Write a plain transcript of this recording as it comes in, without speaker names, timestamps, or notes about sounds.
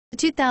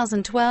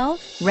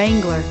2012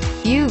 Wrangler.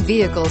 Few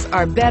vehicles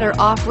are better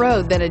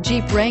off-road than a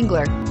Jeep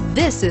Wrangler.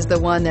 This is the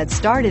one that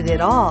started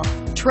it all.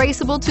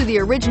 Traceable to the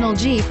original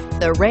Jeep,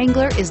 the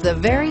Wrangler is the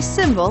very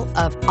symbol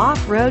of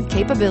off-road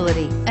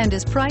capability and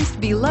is priced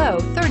below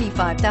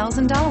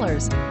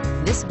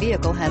 $35,000. This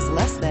vehicle has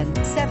less than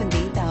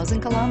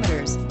 70,000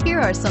 kilometers. Here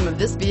are some of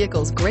this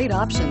vehicle's great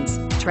options: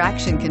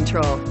 traction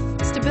control,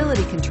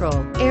 stability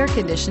control, air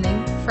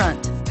conditioning,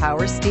 front,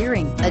 power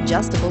steering,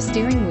 adjustable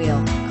steering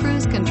wheel,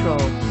 cruise control,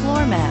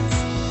 floor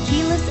mats,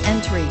 keyless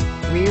entry,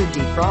 rear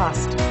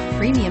defrost,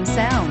 premium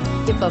sound.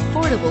 If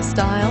affordable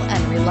style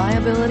and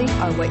reliability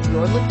are what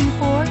you're looking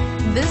for,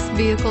 this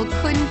vehicle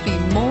couldn't be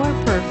more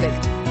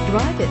perfect.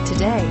 Drive it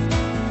today.